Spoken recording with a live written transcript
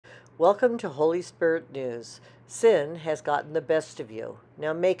Welcome to Holy Spirit News. Sin has gotten the best of you.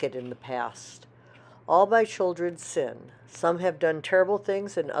 Now make it in the past. All my children sin. Some have done terrible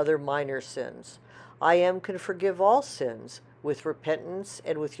things and other minor sins. Can forgive all sins with repentance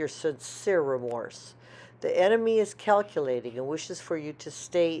and with your sincere remorse. The enemy is calculating and wishes for you to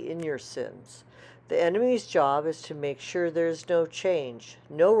stay in your sins. The enemy's job is to make sure there is no change,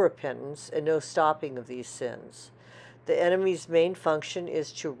 no repentance, and no stopping of these sins. The enemy's main function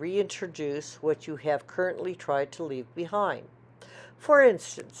is to reintroduce what you have currently tried to leave behind. For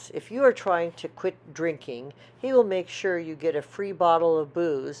instance, if you are trying to quit drinking, he will make sure you get a free bottle of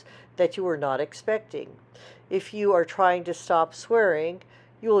booze that you were not expecting. If you are trying to stop swearing,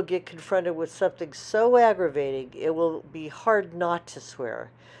 you will get confronted with something so aggravating it will be hard not to swear.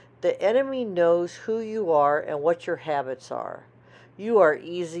 The enemy knows who you are and what your habits are. You are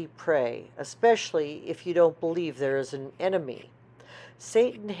easy prey, especially if you don't believe there is an enemy.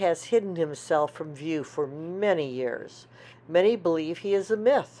 Satan has hidden himself from view for many years. Many believe he is a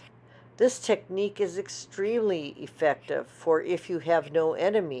myth. This technique is extremely effective, for if you have no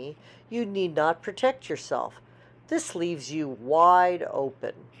enemy, you need not protect yourself. This leaves you wide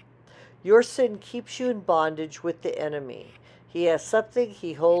open. Your sin keeps you in bondage with the enemy. He has something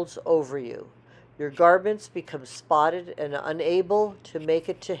he holds over you. Your garments become spotted and unable to make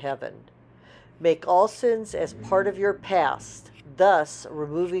it to heaven. Make all sins as part of your past, thus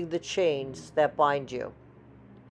removing the chains that bind you.